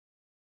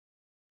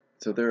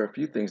So there are a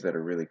few things that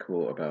are really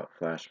cool about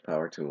Flash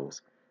Power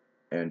Tools,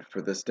 and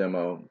for this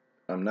demo,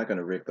 I'm not going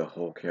to rig the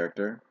whole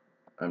character.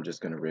 I'm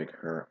just going to rig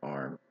her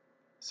arm.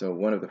 So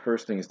one of the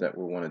first things that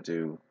we'll want to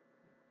do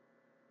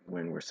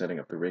when we're setting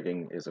up the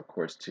rigging is, of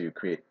course, to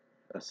create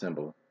a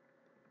symbol.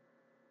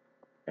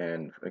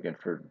 And again,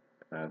 for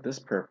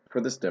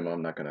this demo,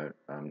 I'm not going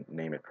to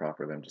name it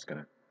properly. I'm just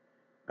going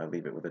to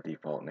leave it with a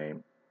default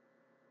name.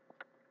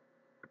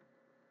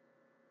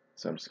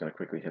 So I'm just going to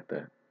quickly hit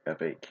the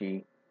F8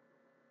 key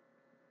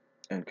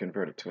and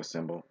convert it to a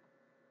symbol.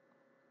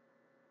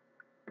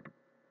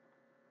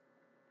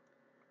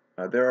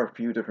 There are a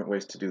few different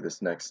ways to do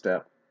this next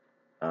step,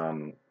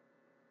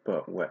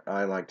 but what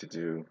I like to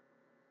do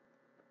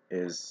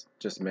is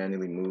just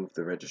manually move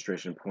the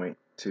registration point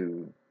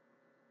to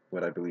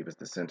what I believe is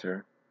the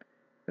center,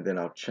 and then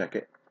I'll check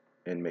it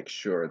and make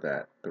sure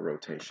that the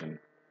rotation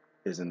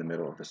is in the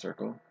middle of the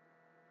circle.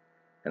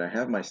 And I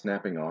have my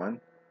snapping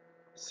on,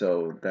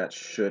 so that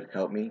should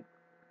help me.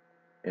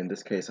 In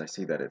this case, I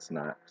see that it's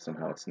not.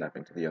 Somehow it's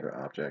snapping to the other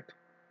object.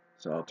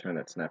 So I'll turn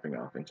that snapping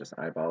off and just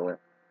eyeball it.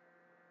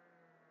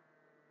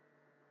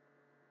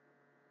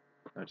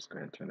 I'll just go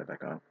ahead and turn that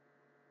back on.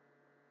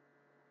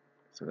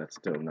 So that's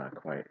still not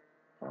quite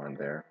on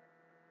there.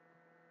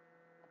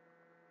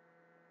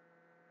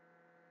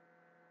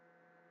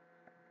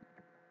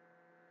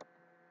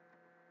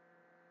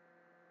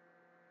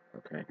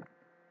 Okay,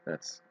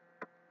 that's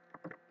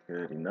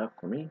good enough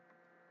for me.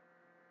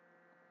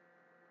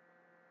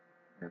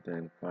 And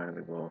then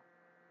finally we'll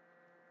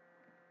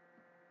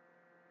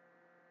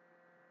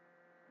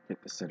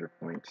hit the center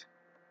point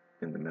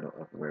in the middle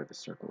of where the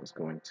circle is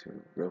going to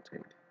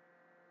rotate.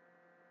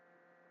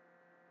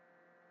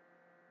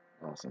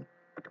 Awesome.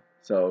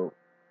 So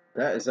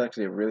that is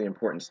actually a really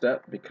important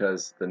step,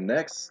 because the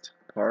next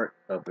part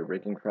of the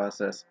rigging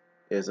process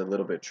is a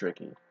little bit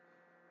tricky.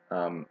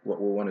 What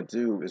we'll want to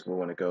do is we'll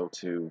want to go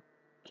to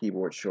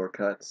keyboard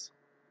shortcuts,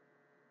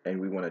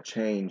 and we want to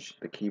change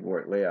the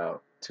keyboard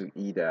layout to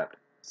EDAP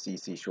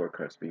CC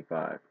shortcuts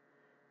V5.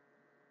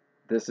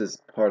 This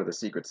is part of the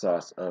secret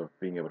sauce of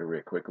being able to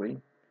rig quickly.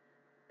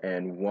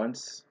 And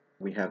once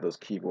we have those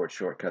keyboard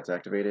shortcuts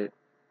activated,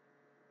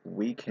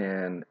 we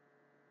can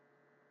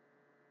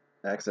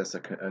access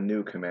a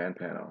new command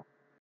panel.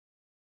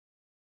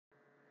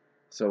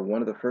 So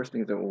one of the first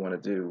things that we'll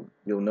want to do,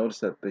 you'll notice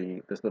that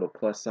this little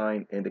plus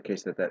sign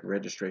indicates that that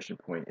registration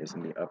point is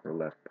in the upper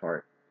left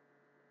part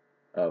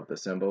of the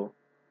symbol.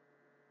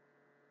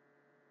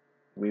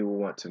 We will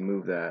want to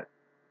move that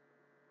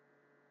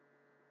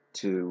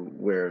to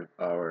where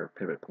our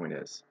pivot point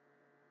is.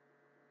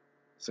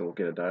 So we'll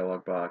get a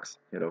dialog box,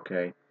 hit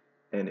OK,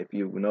 and if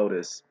you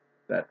notice,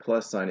 that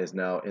plus sign is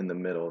now in the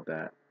middle of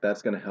that.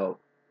 That's going to help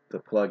the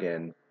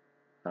plugin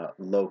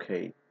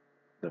locate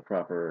the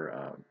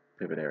proper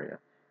pivot area.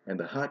 And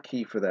the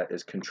hotkey for that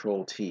is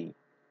Control T.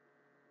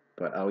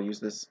 But I'll use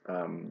this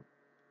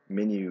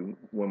menu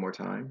one more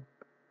time.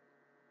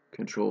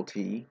 Control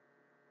T.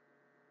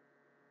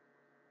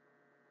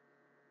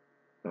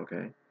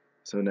 Okay.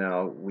 So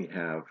now we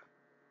have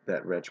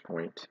that reg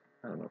point.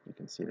 I don't know if you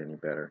can see it any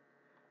better.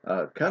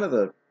 Kind of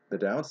the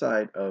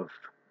downside of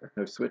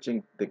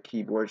switching the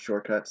keyboard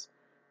shortcuts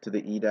to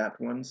the EDAP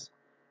ones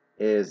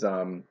is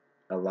a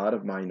lot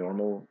of my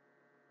normal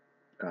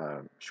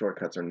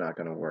shortcuts are not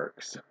going to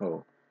work.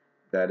 So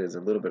that is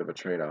a little bit of a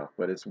trade-off,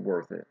 but it's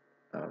worth it.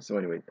 So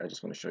anyway, I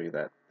just want to show you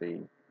that the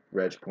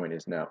reg point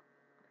is now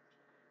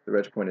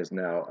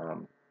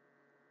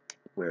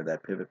where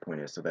that pivot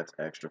point is. So that's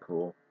extra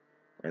cool.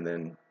 And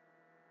then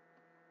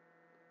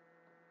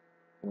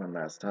one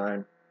last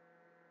time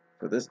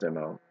for this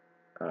demo,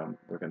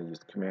 we're going to use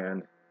the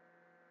command.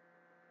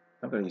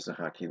 I'm going to use the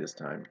hotkey this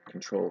time,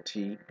 Control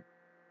T,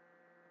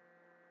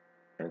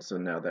 and so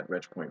now that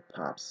reg point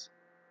pops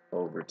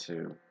over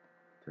to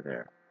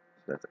there.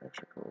 So that's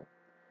extra cool.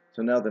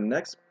 So now the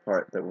next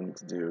part that we need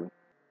to do,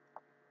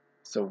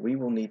 so we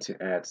will need to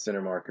add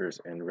center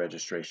markers and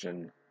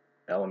registration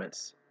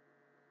elements.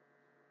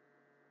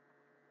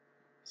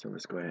 So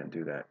let's go ahead and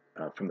do that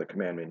from the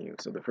command menu.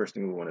 So the first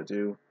thing we want to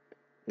do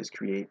is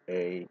create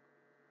a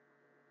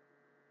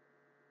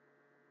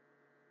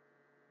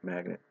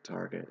magnet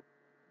target.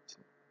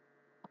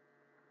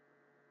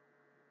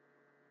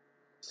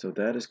 So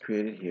that is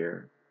created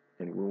here,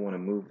 and we'll want to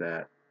move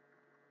that.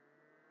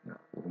 No,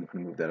 we'll want to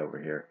move that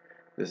over here.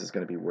 This is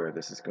going to be where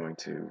this is going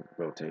to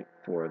rotate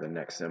for the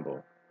next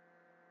symbol.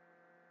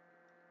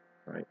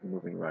 All right,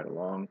 moving right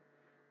along.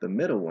 The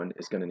middle one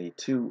is going to need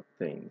two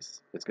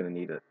things. It's going to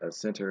need a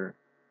center.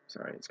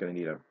 Sorry, it's going to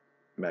need a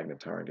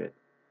magnet target.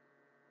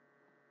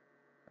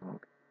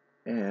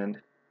 And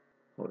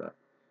hold up.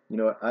 You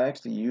know what? I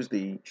actually use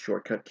the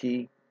shortcut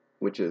key,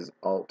 which is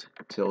Alt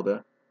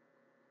tilde.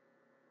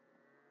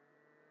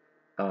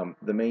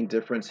 The main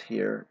difference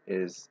here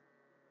is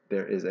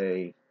there is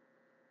a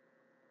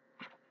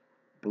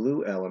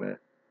blue element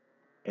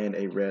and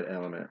a red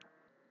element.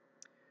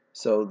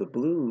 So the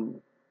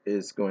blue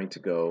is going to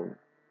go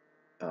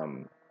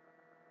to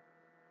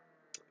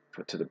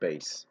the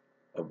base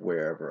of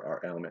wherever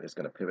our element is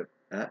going to pivot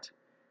at,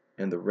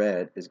 and the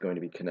red is going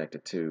to be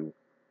connected to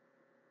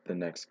the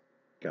next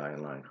guy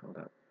in line. Hold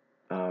up.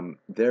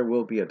 There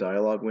will be a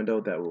dialog window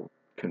that will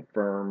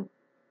confirm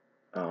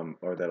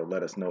or that'll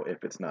let us know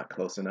if it's not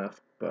close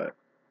enough, but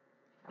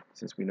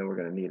since we know we're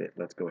going to need it,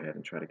 let's go ahead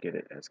and try to get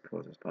it as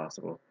close as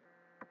possible.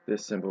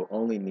 This symbol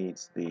only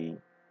needs the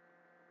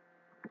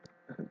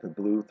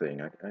blue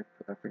thing.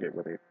 I forget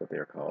what they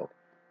are called.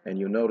 And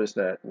you'll notice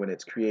that when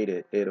it's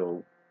created,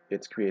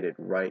 it's created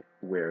right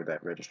where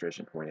that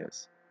registration point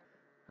is.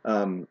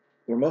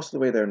 We're most of the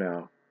way there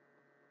now.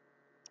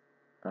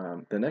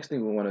 The next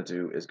thing we want to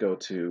do is go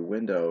to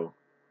Window,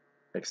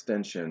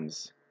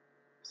 Extensions,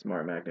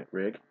 Smart Magnet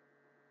Rig,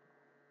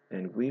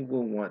 and we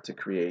will want to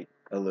create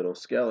a little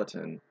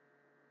skeleton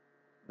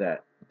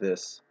that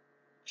this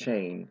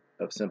chain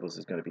of symbols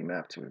is going to be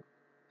mapped to.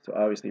 So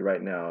obviously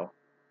right now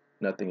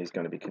nothing is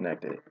going to be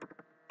connected.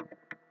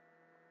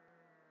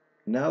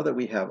 Now that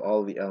we have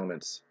all of the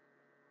elements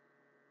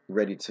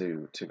ready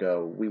to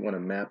go, we want to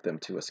map them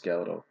to a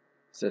skeletal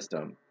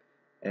system.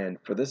 And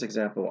for this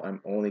example,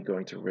 I'm only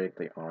going to rig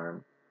the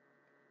arm.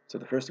 So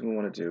the first thing we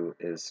want to do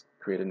is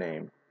create a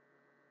name.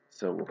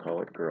 So we'll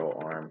call it girl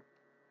arm.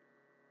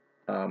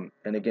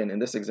 And again, in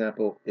this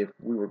example, if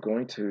we were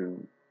going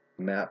to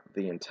map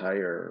the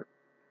entire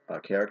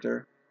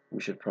character,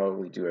 we should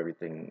probably do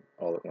everything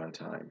all at one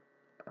time.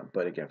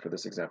 But again, for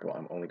this example,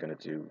 I'm only going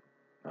to do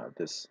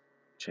this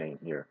chain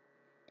here.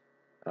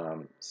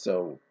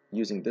 So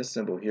using this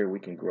symbol here, we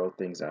can grow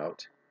things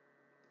out.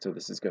 So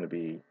this is going to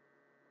be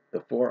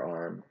the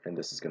forearm, and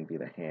this is going to be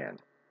the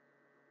hand.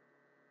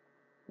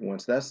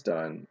 Once that's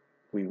done,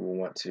 we will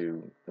want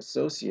to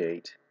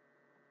associate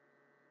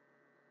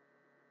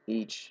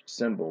each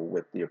symbol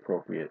with the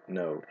appropriate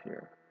node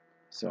here.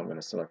 So I'm going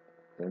to select,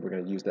 and we're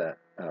going to use that,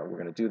 we're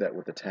going to do that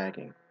with the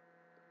tagging.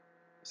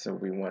 So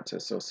we want to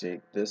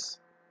associate this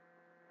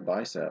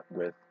bicep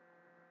with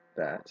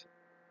that.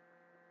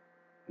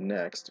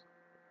 Next,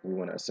 we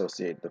want to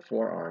associate the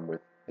forearm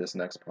with this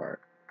next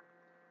part.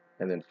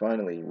 And then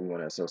finally, we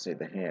want to associate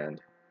the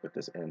hand with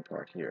this end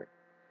part here.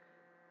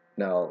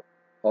 Now,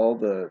 all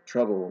the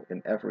trouble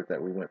and effort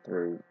that we went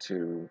through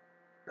to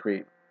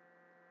create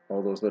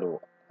all those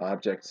little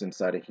objects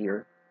inside of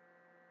here,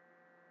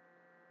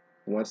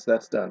 once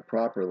that's done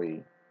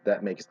properly,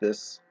 that makes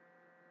this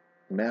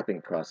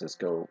mapping process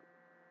go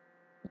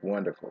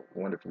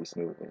wonderfully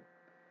smoothly.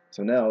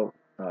 So now,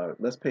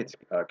 let's pay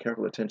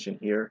careful attention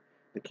here.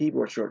 The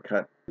keyboard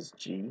shortcut is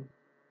G.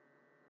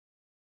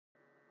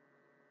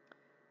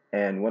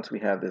 And once we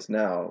have this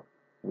now,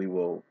 we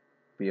will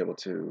be able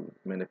to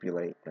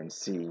manipulate and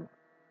see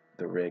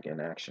the rig in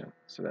action.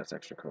 So that's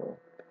extra cool.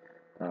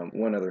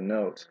 One other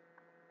note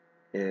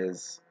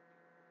is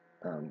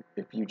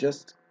if you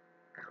just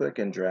click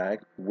and drag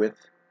with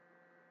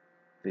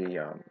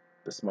the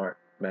smart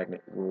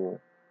magnet rule,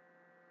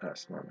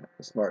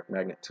 smart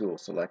magnet tool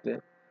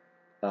selected,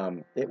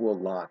 it will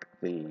lock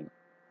the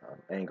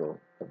angle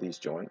of these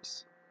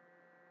joints.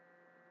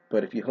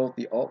 But if you hold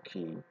the Alt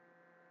key,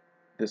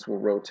 this will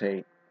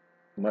rotate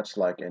much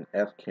like an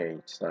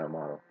FK style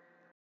model.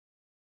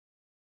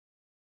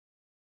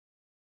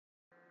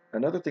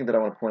 Another thing that I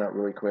want to point out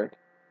really quick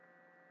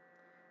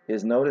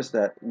is notice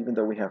that even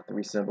though we have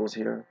 3 symbols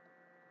here,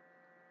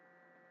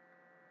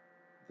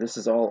 this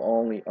is all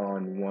only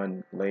on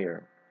one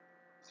layer.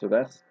 So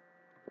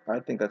I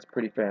think that's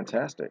pretty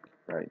fantastic,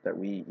 right? That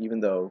we, even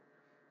though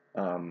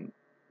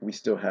we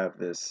still have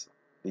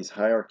these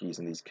hierarchies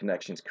and these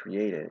connections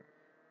created,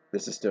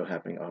 this is still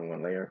happening on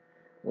one layer.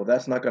 Well,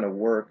 that's not going to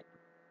work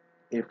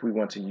if we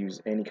want to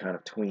use any kind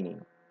of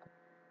tweening,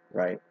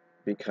 right?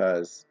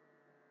 Because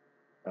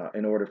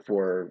in order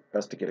for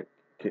us to get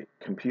a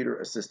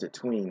computer-assisted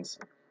tweens,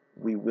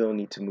 we will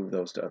need to move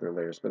those to other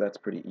layers, but that's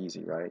pretty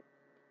easy, right?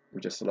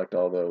 We just select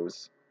all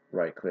those,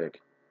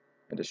 right-click,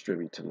 and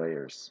distribute to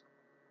layers.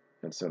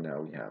 And so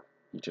now we have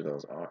each of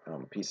those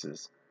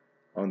pieces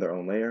on their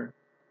own layer.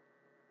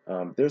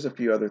 There's a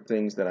few other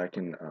things that I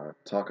can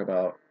talk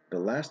about. The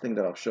last thing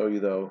that I'll show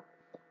you, though,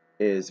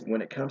 is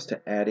when it comes to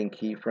adding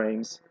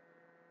keyframes,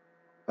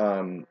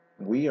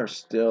 we are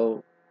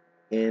still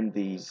in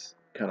these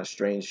kind of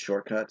strange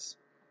shortcuts,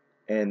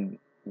 and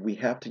we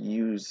have to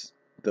use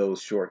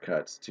those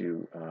shortcuts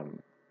to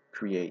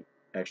create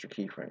extra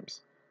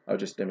keyframes. I'll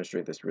just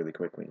demonstrate this really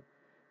quickly.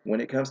 When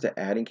it comes to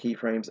adding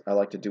keyframes, I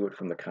like to do it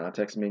from the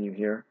context menu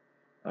here.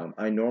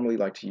 I normally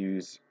like to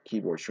use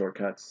keyboard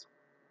shortcuts.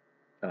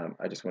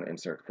 I just want to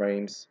insert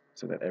frames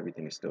so that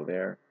everything is still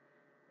there.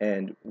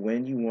 And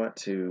when you want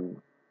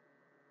to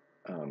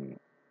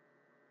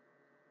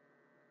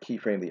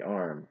keyframe the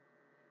arm,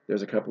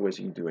 there's a couple ways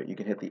you can do it. You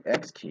can hit the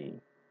X key,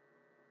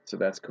 so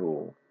that's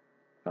cool.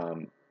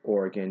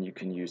 Or again, you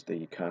can use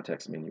the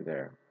context menu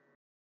there.